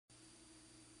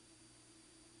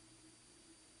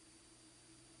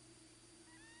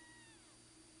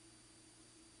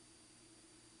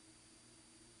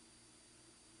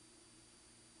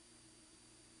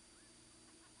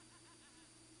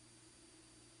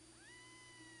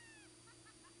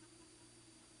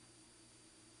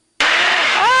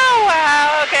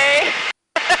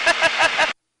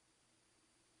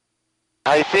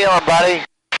feeling, buddy?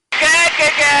 Good,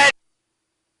 good, good.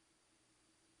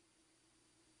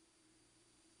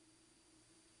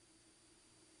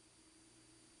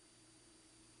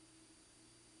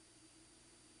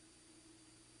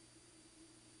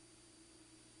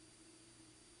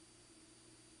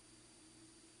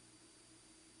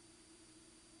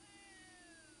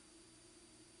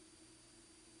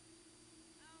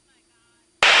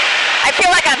 I feel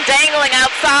like I'm dangling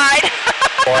outside.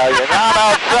 Well, you're not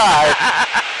outside.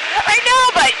 I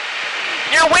know, but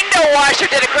your window washer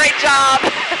did a great job.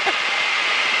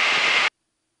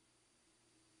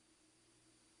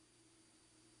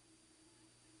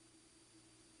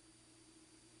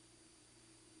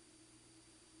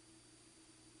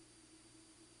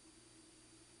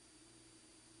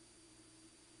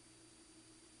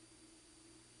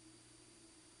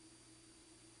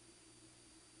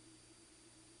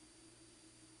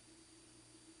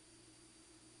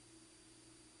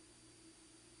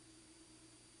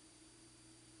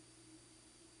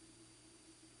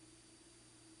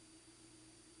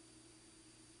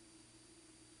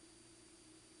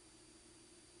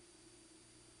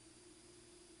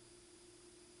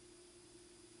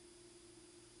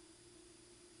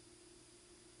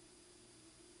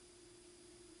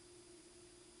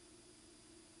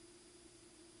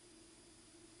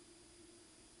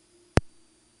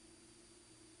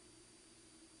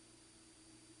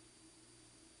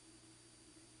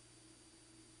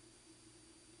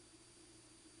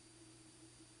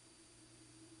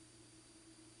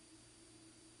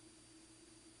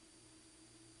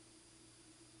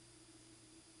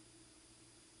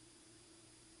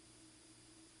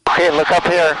 Okay, look up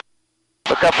here.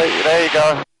 Look up, there you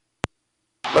go.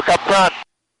 Look up front.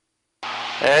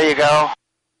 There you go.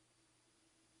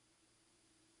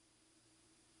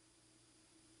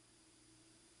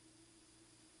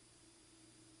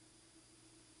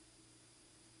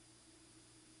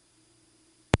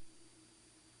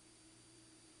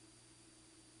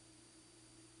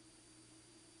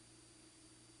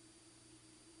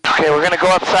 Okay, we're going to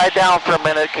go upside down for a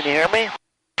minute. Can you hear me?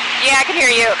 Yeah, I can hear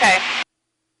you. Okay.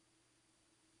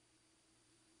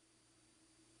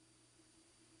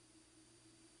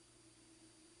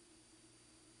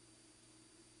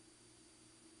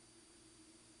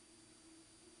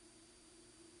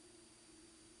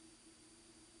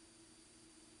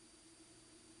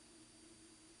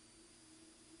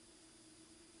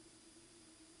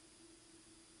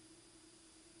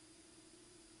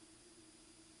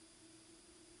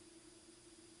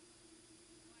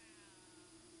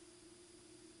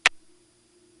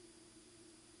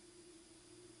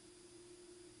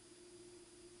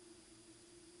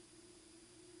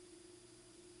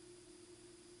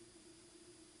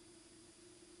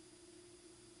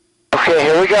 Okay,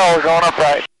 here we go. We're going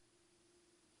upright.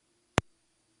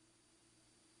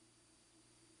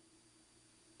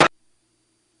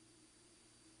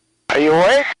 Are you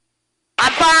awake?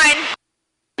 I'm fine.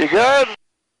 You good?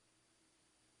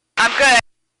 I'm good.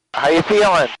 How you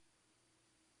feeling?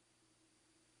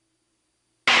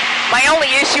 My only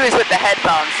issue is with the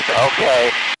headphones. Okay.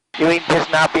 You mean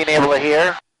just not being able to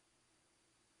hear?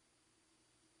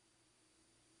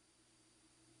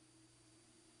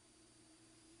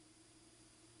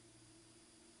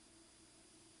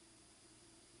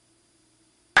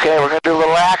 Okay, we're going to do a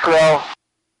little acro.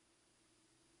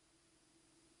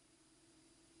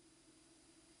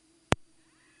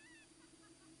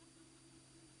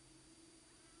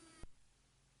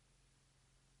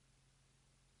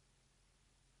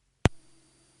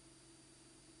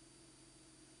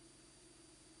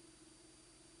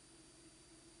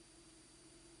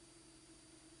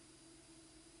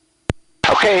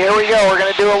 Okay, here we go. We're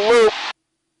going to do a loop.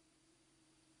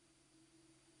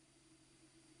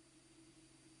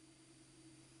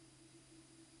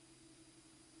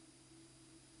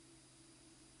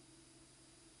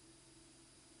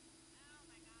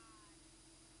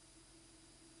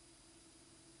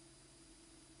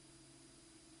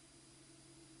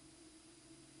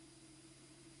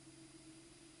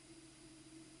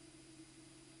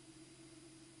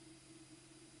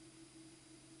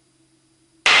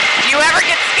 Do you ever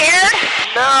get scared?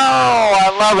 No,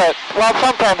 I love it. Well,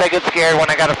 sometimes I get scared when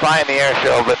I got to fly in the air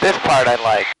show, but this part I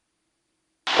like.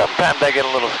 Sometimes I get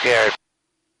a little scared.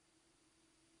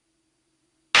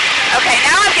 Okay,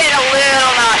 now I'm getting a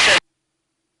little nauseous.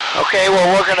 Okay, well,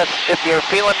 we're going to, if you're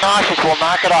feeling nauseous, we'll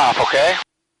knock it off, okay?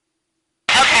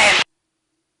 Okay.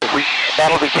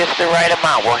 That'll be just the right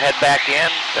amount. We'll head back in.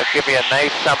 That'll give you a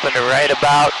nice something to write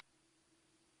about.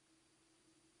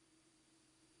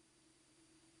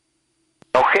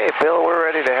 Okay, Phil, we're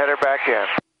ready to head her back in.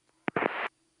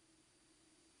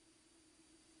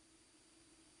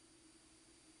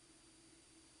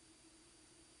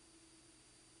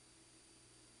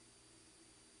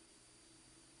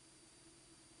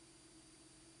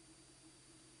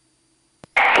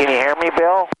 Can you hear me,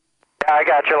 Bill? Yeah, I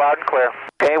got you loud and clear.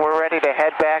 Okay, we're ready to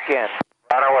head back in.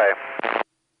 On our way.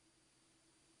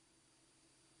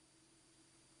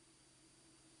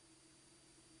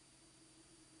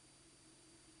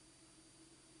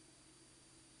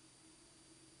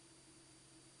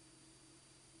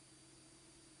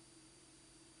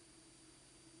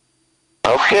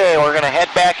 Okay, we're going to head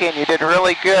back in. You did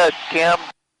really good, Kim.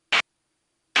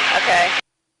 Okay.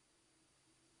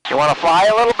 You want to fly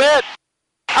a little bit?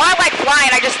 Oh, I like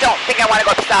flying. I just don't think I want to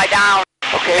go upside down.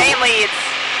 Okay. Mainly,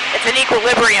 it's an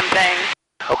equilibrium thing.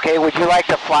 Okay, would you like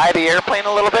to fly the airplane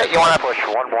a little bit? You want to push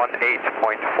 118.47,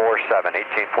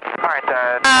 18. All right,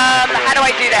 how do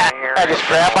I do that? just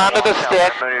grab onto the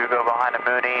stick. Mooney will go behind the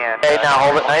Mooney and. Okay, now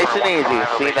hold it nice and easy.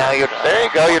 See, now you're, there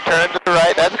you go, you're turning to the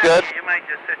right, that's good. You might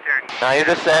just sit there. Now you're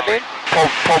descending.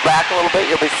 Pull back a little bit,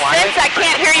 you'll be flying. Since I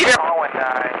can't hear you,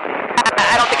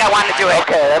 I don't think I want to do it.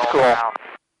 Okay, that's cool.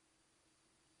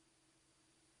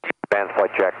 Advanced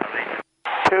flight check.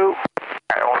 2.